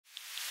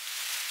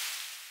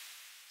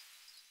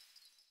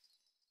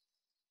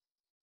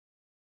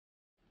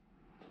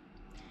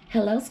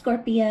Hello,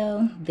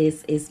 Scorpio.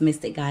 This is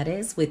Mystic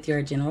Goddess with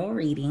your general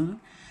reading.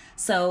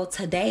 So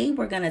today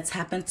we're going to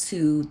tap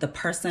into the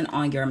person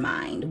on your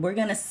mind. We're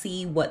going to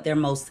see what their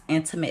most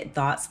intimate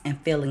thoughts and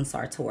feelings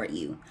are toward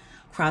you.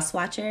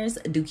 Cross-watchers,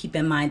 do keep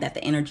in mind that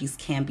the energies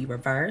can be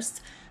reversed.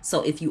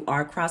 So if you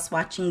are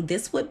cross-watching,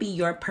 this would be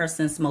your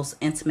person's most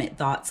intimate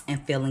thoughts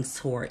and feelings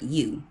toward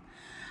you.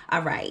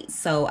 All right,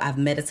 so I've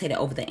meditated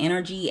over the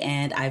energy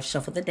and I've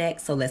shuffled the deck.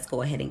 So let's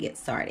go ahead and get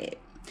started.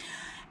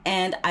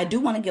 And I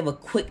do want to give a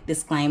quick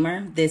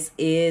disclaimer. This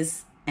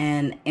is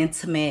an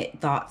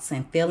intimate thoughts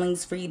and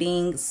feelings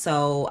reading,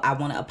 so I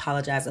want to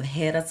apologize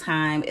ahead of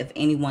time if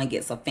anyone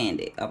gets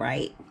offended, all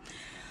right?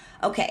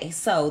 Okay,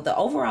 so the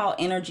overall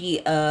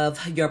energy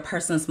of your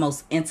person's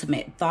most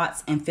intimate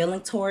thoughts and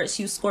feeling towards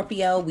you,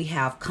 Scorpio, we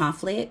have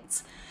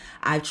conflict.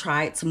 I've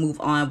tried to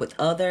move on with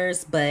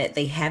others, but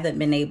they haven't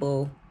been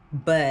able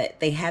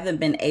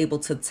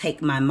to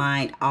take my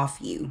mind off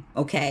you,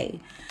 okay?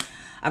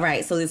 All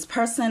right, so this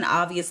person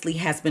obviously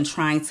has been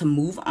trying to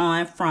move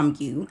on from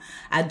you.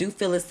 I do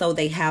feel as though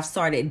they have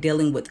started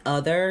dealing with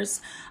others.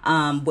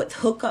 With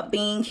hookup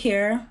being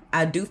here,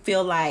 I do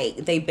feel like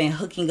they've been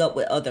hooking up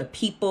with other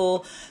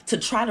people to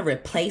try to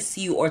replace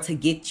you or to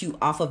get you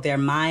off of their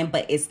mind,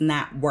 but it's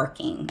not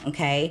working,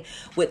 okay?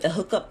 With the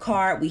hookup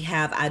card, we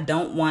have, I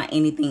don't want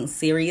anything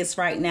serious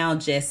right now,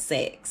 just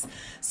sex.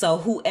 So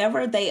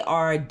whoever they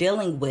are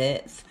dealing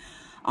with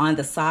on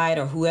the side,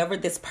 or whoever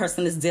this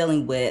person is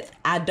dealing with,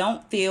 I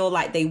don't feel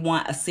like they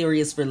want a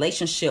serious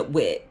relationship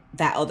with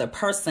that other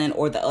person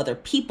or the other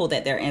people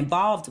that they're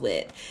involved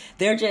with.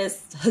 They're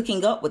just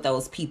hooking up with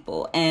those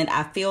people. And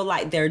I feel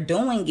like they're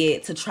doing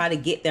it to try to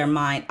get their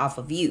mind off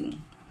of you.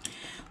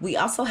 We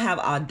also have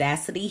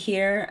audacity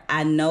here.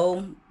 I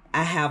know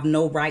I have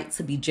no right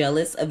to be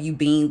jealous of you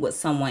being with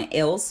someone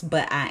else,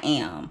 but I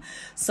am.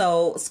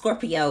 So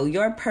Scorpio,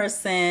 your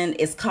person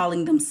is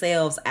calling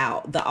themselves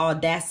out. The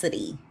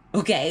audacity.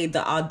 Okay,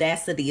 the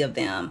audacity of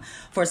them.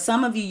 For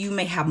some of you, you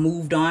may have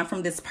moved on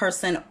from this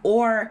person,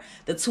 or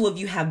the two of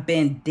you have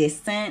been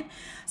distant.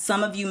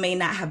 Some of you may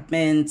not have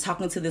been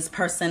talking to this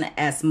person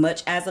as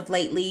much as of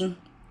lately.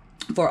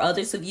 For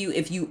others of you,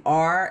 if you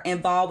are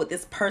involved with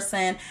this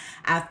person,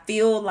 I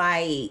feel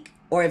like,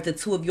 or if the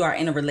two of you are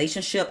in a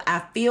relationship, I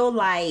feel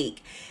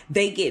like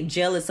they get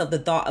jealous of the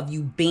thought of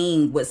you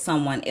being with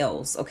someone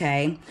else,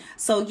 okay?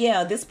 So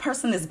yeah, this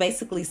person is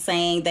basically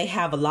saying they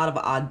have a lot of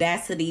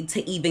audacity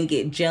to even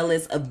get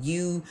jealous of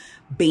you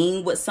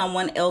being with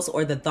someone else,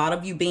 or the thought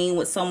of you being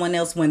with someone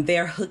else when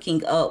they're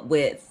hooking up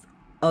with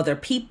other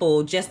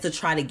people just to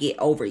try to get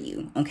over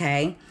you,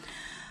 okay?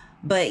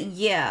 But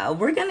yeah,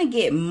 we're gonna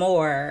get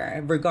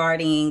more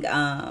regarding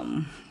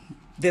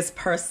this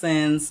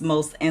person's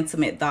most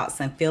intimate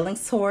thoughts and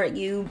feelings toward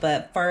you.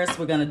 But first,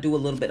 we're going to do a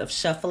little bit of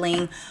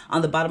shuffling.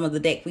 On the bottom of the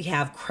deck, we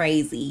have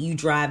crazy. You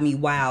drive me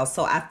wild.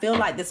 So I feel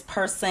like this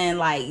person,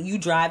 like, you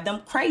drive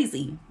them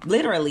crazy.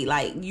 Literally,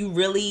 like, you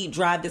really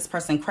drive this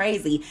person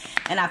crazy.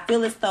 And I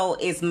feel as though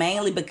it's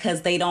mainly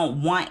because they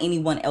don't want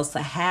anyone else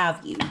to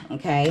have you,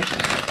 okay?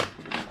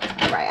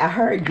 All right, I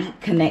heard deep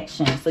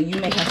connection. So you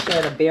may have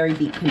shared a very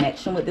deep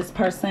connection with this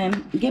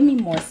person. Give me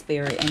more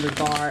spirit in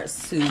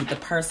regards to the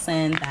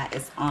person that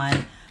is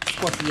on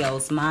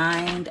Scorpio's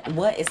mind.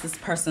 What is this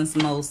person's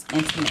most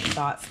intimate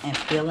thoughts and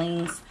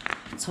feelings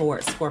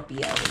towards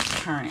Scorpio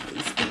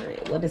currently,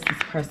 spirit? What is this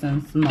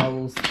person's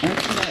most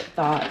intimate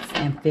thoughts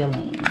and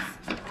feelings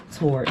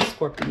towards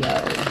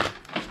Scorpio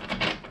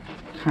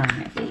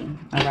currently?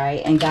 All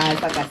right, and guys,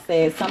 like I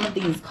said, some of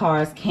these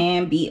cards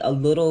can be a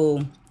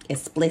little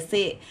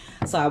explicit,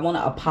 so I want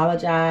to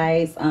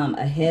apologize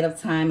ahead of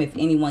time if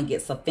anyone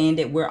gets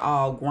offended. We're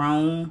all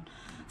grown,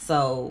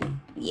 so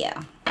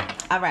yeah.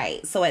 All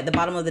right, so at the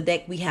bottom of the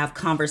deck, we have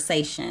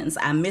conversations.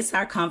 I miss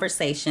our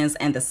conversations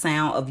and the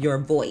sound of your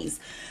voice.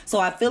 So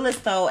I feel as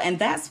though, and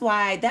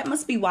that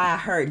must be why I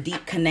heard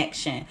deep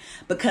connection,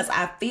 because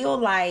I feel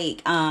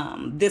like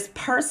this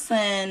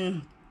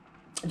person,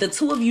 the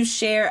two of you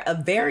share a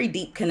very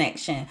deep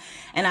connection,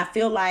 and I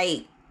feel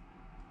like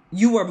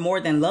you were more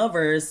than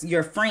lovers,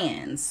 you're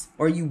friends,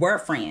 or you were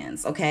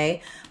friends,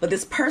 okay? But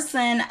this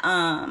person,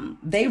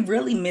 they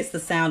really miss the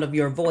sound of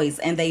your voice,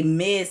 and they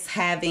miss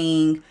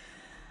conversing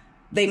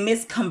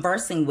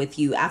with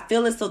you. I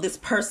feel as though this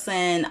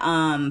person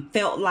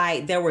felt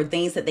like there were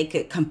things that they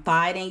could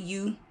confide in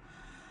you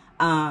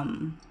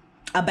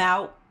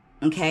about,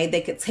 okay?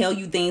 They could tell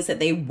you things that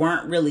they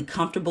weren't really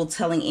comfortable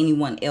telling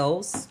anyone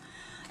else.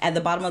 At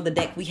the bottom of the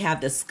deck, we have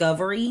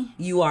discovery.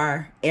 You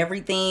are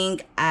everything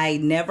I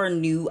never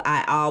knew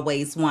I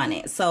always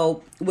wanted.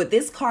 So with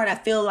this card, I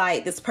feel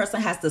like this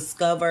person has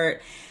discovered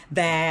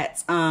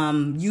that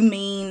you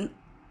mean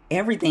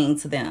everything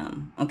to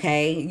them,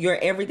 okay? You're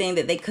everything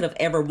that they could have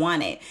ever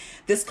wanted.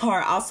 This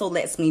card also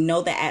lets me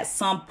know that at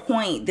some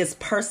point, this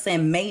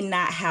person may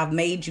not have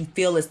made you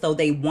feel as though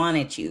they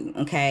wanted you,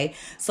 okay?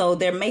 So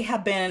there may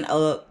have been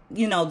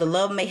the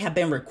love may have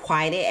been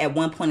requited at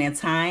one point in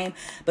time,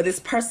 but this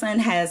person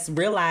has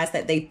realized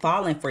that they've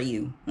fallen for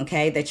you,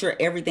 okay? That you're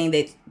everything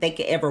that they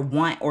could ever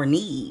want or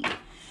need.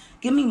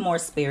 Give me more,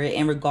 Spirit,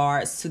 in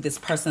regards to this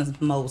person's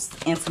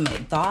most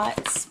intimate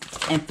thoughts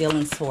and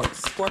feelings towards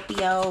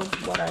Scorpio.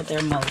 What are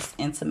their most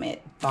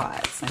intimate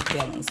thoughts and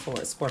feelings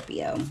towards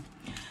Scorpio?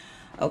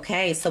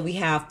 Okay, so we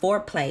have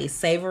foreplay,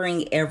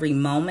 savoring every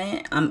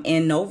moment. I'm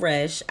in no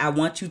rush. I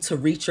want you to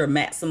reach your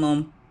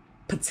maximum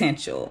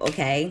potential,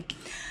 okay?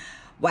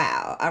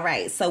 Wow. All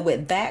right. So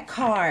with that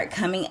card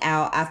coming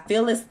out, I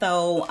feel as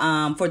though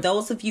for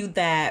those of you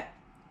that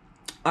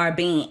are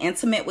being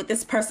intimate with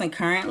this person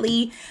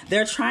currently,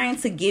 they're trying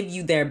to give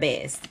you their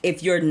best.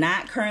 If you're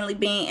not currently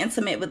being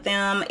intimate with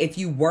them, if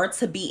you were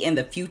to be in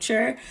the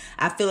future,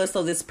 I feel as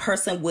though this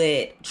person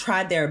would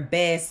try their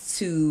best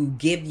to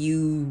give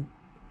you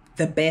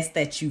the best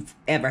that you've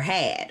ever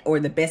had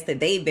or the best that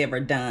they've ever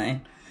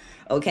done.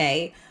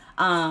 Okay.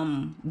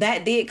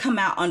 That did come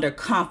out under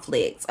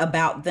conflict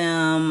about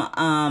them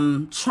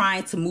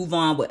trying to move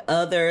on with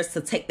others to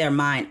take their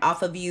mind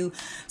off of you.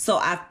 So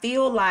I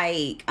feel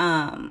like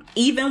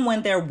even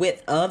when they're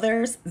with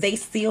others, they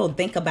still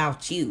think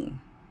about you.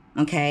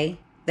 Okay?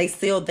 They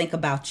still think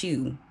about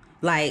you.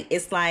 Like,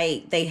 it's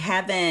like they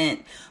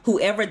haven't,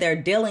 whoever they're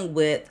dealing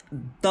with,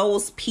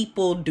 those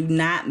people do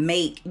not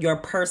make your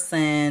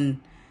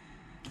person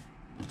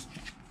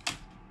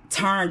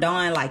turned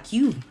on like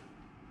you.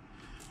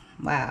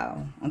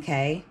 Wow.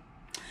 Okay.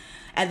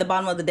 At the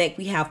bottom of the deck,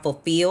 we have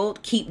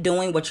fulfilled. Keep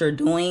doing what you're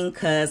doing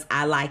because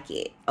I like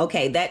it.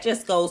 Okay. That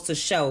just goes to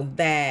show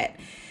that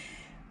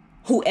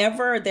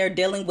whoever they're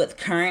dealing with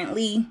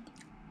currently,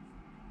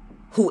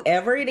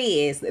 whoever it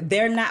is,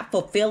 they're not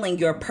fulfilling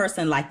your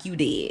person like you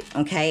did.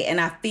 Okay.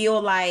 And I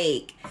feel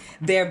like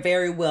they're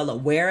very well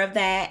aware of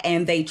that.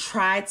 And they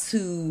try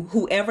to,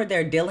 whoever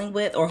they're dealing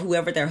with or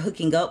whoever they're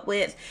hooking up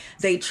with,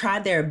 they try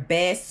their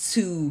best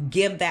to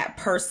give that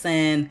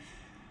person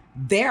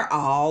their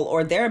all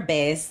or their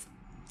best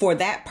for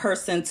that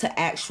person to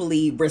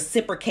actually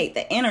reciprocate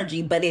the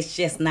energy, but it's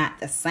just not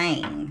the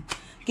same.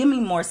 Give me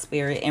more,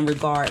 Spirit, in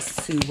regards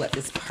to what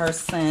this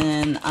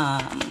person,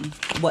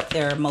 what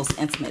their most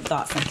intimate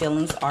thoughts and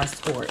feelings are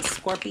towards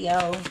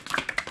Scorpio.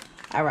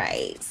 All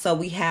right, so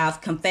we have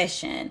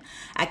confession.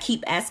 I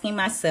keep asking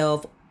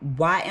myself,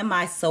 why am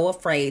I so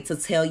afraid to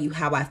tell you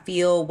how I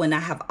feel when I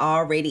have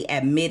already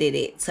admitted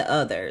it to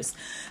others?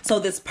 So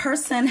this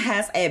person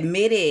has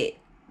admitted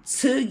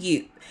to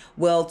you,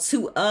 well,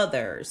 to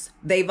others.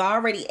 They've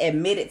already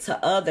admitted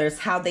to others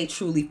how they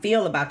truly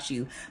feel about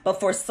you.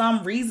 But for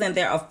some reason,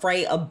 they're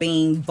afraid of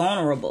being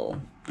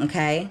vulnerable.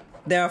 Okay?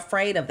 They're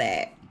afraid of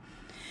that.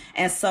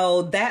 And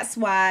so that's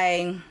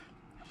why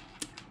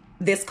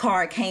this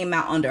card came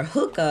out under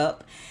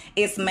hookup.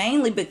 It's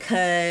mainly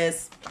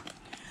because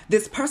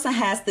this person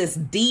has this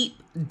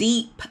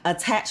deep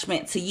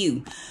attachment to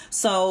you.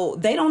 So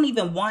they don't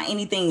even want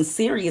anything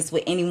serious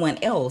with anyone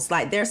else.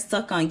 Like, they're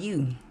stuck on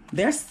you.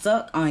 They're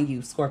stuck on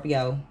you,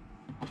 Scorpio.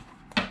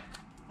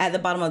 At the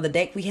bottom of the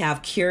deck, we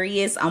have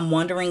curious. I'm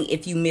wondering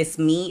if you miss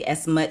me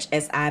as much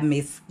as I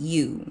miss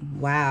you.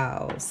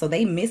 Wow. So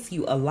they miss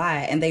you a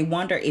lot and they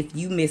wonder if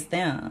you miss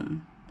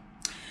them.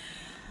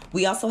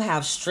 We also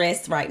have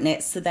stress right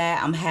next to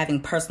that. I'm having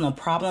personal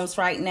problems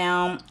right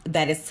now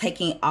that is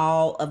taking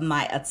all of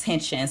my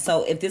attention.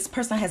 So if this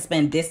person has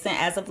been distant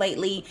as of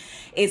lately,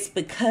 it's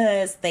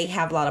because they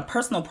have a lot of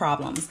personal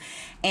problems.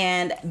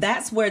 And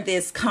that's where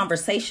this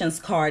conversations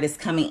card is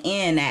coming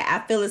in at.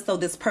 I feel as though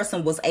this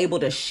person was able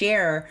to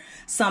share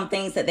some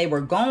things that they were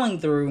going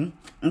through.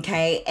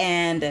 Okay.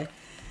 And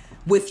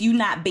with you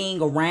not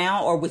being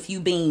around or with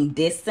you being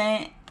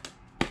distant,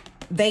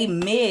 they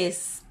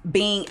miss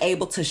being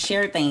able to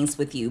share things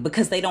with you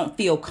because they don't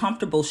feel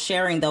comfortable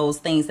sharing those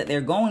things that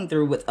they're going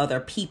through with other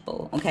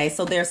people. Okay,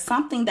 so there's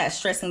something that's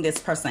stressing this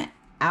person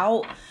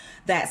out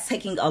that's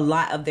taking a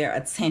lot of their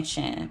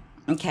attention.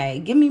 Okay,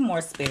 give me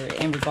more, Spirit,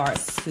 in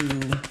regards to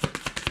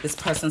this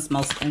person's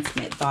most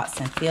intimate thoughts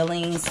and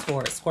feelings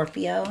for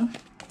Scorpio.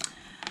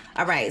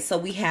 All right, so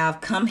we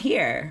have come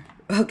here.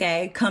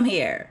 Okay, come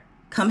here.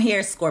 Come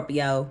here,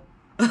 Scorpio.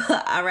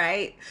 All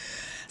right.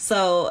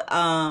 So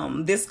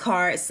this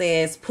card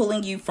says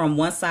pulling you from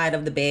one side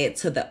of the bed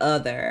to the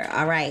other.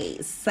 All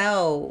right.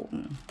 So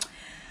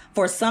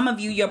for some of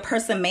you, your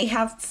person may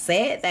have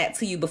said that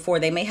to you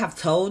before. They may have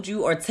told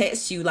you or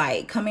text you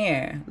like, come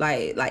here,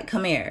 like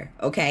come here.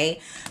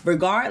 OK,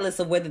 regardless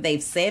of whether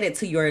they've said it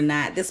to you or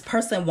not, this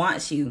person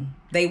wants you.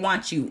 They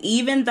want you,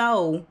 even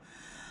though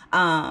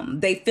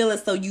they feel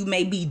as though you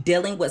may be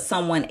dealing with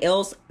someone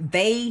else.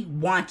 They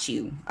want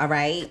you. All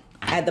right.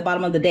 At the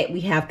bottom of the deck,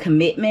 we have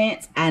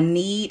commitment. I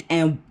need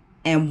and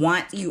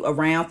want you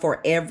around for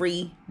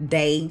every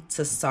day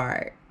to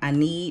start. I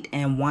need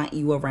and want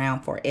you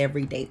around for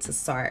every day to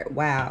start.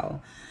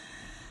 Wow.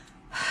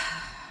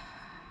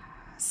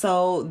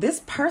 So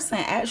this person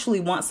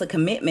actually wants a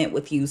commitment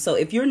with you. So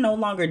if you're no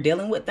longer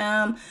dealing with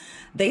them,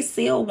 they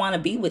still want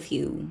to be with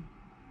you.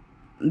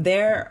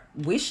 They're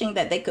wishing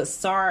that they could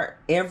start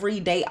every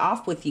day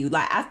off with you.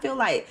 Like, I feel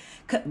like,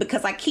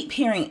 because I keep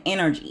hearing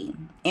energy.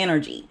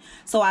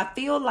 So I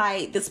feel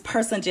like this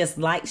person just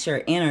likes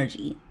your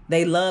energy.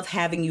 They love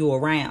having you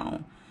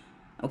around.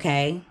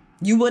 Okay.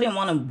 You wouldn't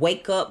want to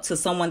wake up to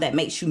someone that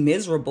makes you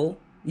miserable.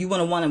 You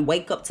wouldn't want to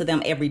wake up to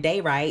them every day,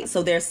 right?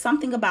 So there's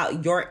something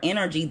about your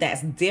energy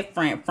that's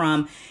different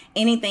from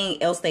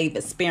anything else they've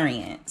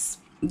experienced.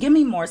 Give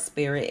me more,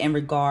 Spirit, in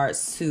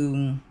regards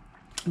to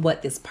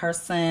what this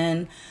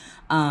person,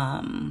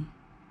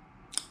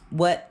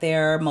 what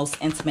their most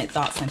intimate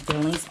thoughts and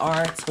feelings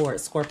are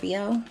towards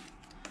Scorpio.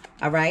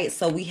 All right,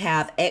 so we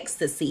have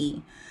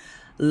ecstasy,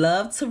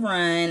 love to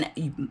run.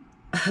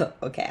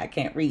 Okay, I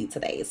can't read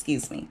today,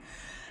 excuse me.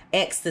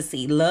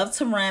 Ecstasy, love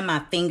to run my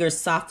fingers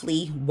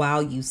softly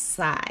while you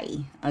sigh.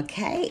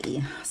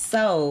 Okay,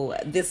 so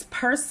this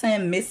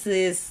person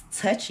misses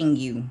touching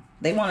you.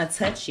 They want to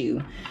touch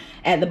you.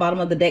 At the bottom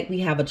of the deck, we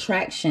have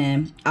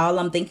attraction. All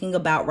I'm thinking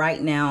about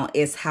right now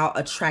is how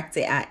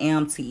attracted I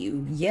am to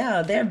you.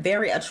 Yeah, they're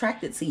very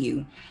attracted to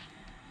you.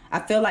 I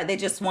feel like they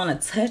just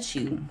want to touch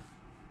you.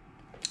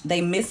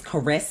 They miss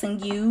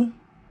caressing you.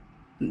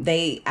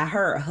 I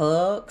heard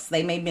hugs.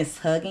 They may miss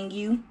hugging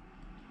you.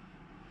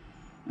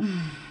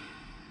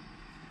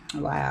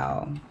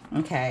 Wow.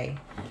 Okay.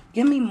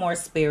 Give me more,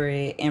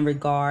 Spirit, in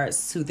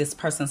regards to this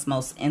person's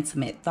most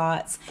intimate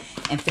thoughts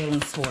and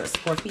feelings towards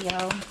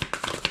Scorpio.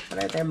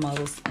 What are their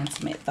most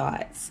intimate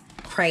thoughts?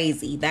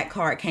 Crazy. That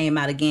card came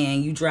out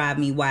again. You drive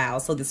me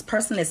wild. So this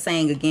person is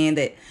saying again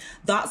that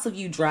thoughts of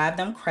you drive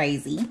them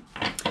crazy.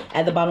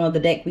 At the bottom of the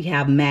deck, we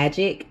have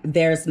magic.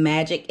 There's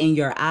magic in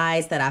your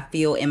eyes that I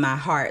feel in my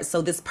heart.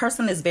 So this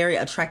person is very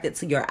attracted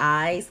to your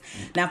eyes.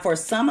 Now, for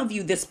some of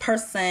you, this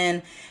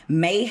person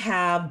may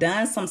have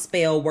done some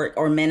spell work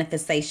or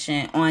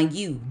manifestation on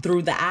you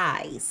through the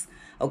eyes.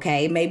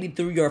 Okay, maybe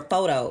through your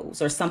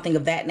photos or something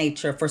of that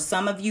nature. For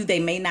some of you, they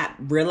may not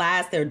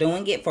realize they're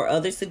doing it. For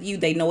others of you,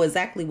 they know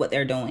exactly what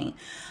they're doing.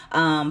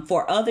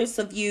 For others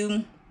of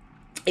you,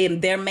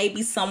 there may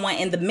be someone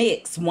in the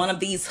mix, one of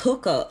these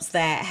hookups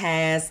that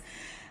has,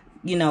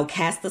 you know,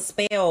 cast a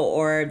spell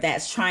or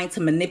that's trying to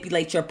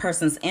manipulate your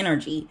person's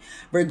energy.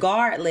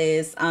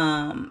 Regardless,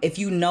 if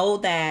you know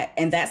that,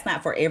 and that's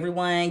not for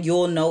everyone,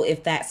 you'll know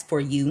if that's for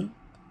you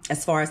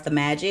as far as the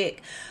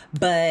magic.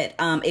 But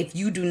if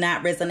you do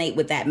not resonate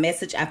with that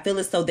message, I feel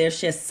as though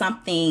there's just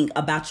something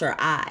about your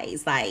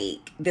eyes.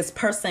 Like this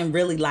person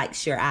really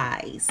likes your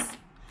eyes.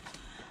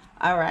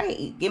 All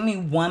right, give me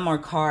one more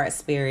card,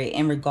 Spirit,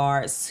 in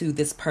regards to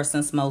this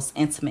person's most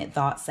intimate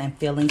thoughts and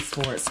feelings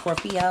towards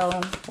Scorpio.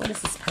 What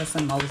is this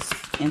person's most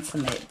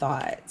intimate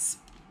thoughts?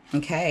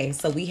 Okay,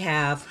 so we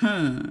have,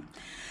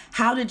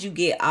 how did you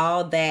get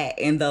all that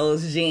in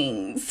those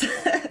jeans?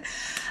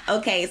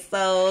 Okay,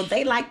 so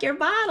they like your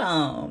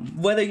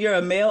bottom. Whether you're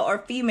a male or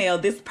female,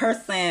 this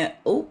person,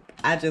 oop,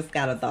 I just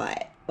got a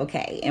thought.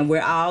 Okay, and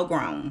we're all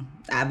grown.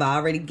 I've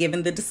already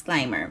given the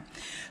disclaimer.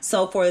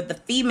 So for the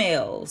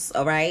females,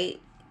 all right,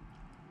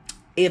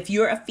 if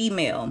you're a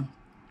female,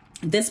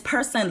 this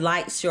person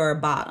likes your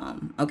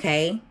bottom,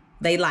 okay?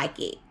 They like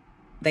it.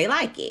 They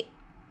like it.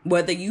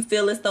 Whether you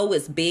feel as though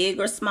it's big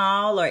or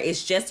small or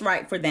it's just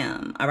right for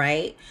them, all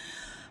right?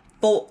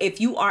 For if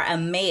you are a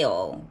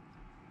male,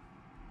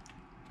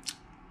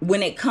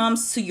 when it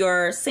comes to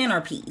your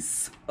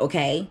centerpiece,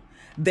 okay,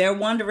 they're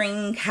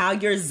wondering how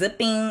you're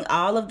zipping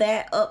all of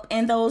that up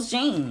in those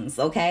jeans,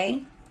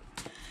 okay?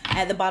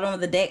 At the bottom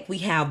of the deck, we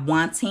have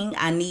wanting.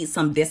 I need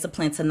some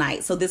discipline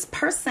tonight. So this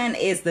person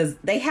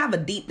they have a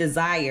deep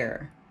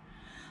desire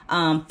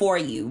for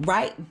you.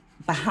 Right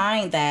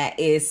behind that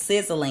is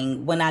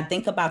sizzling. When I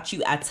think about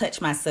you, I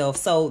touch myself.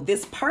 So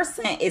this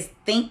person is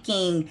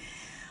thinking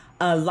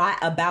a lot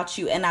about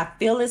you. And I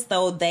feel as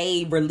though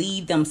they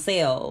relieve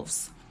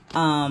themselves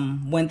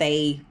when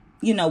they,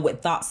 you know,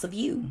 with thoughts of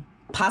you.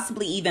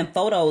 Possibly even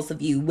photos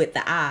of you with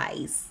the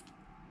eyes.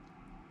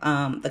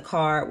 The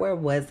card, where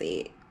was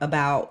it?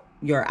 About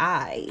your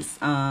eyes.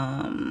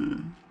 I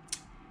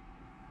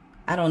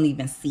don't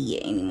even see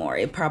it anymore.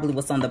 It probably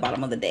was on the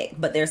bottom of the deck.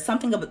 But there's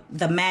something about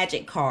the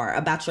magic card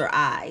about your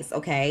eyes,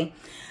 okay?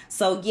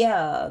 So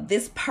yeah,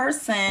 this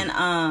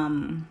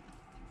person,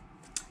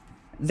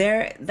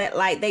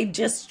 they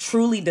just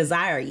truly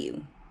desire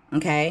you,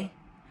 okay?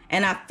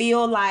 And I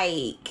feel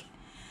like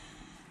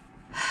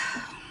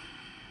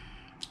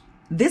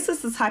this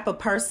is the type of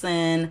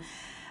person,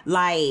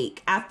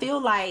 like, I feel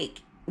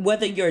like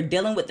whether you're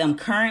dealing with them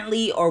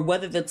currently or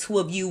whether the two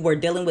of you were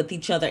dealing with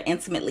each other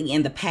intimately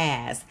in the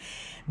past,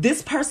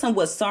 this person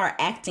would start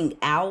acting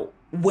out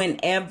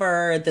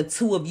whenever the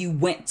two of you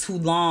went too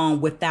long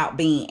without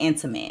being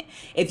intimate.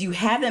 If you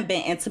haven't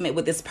been intimate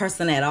with this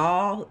person at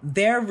all,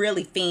 they're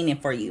really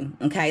fiending for you,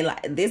 okay?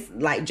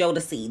 Like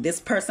Jodeci, this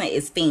person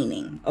is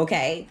fiending,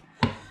 okay?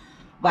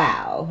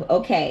 Wow.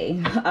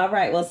 Okay. All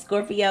right. Well,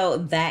 Scorpio,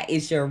 that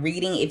is your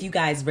reading. If you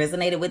guys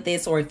resonated with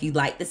this or if you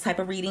like this type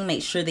of reading,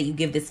 make sure that you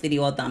give this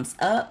video a thumbs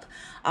up.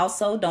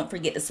 Also, don't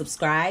forget to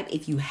subscribe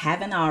if you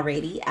haven't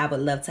already. I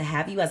would love to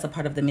have you as a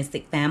part of the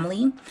Mystic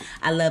family.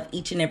 I love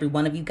each and every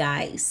one of you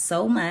guys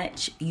so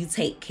much. You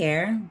take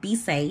care. Be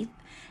safe.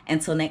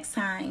 Until next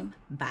time.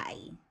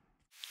 Bye.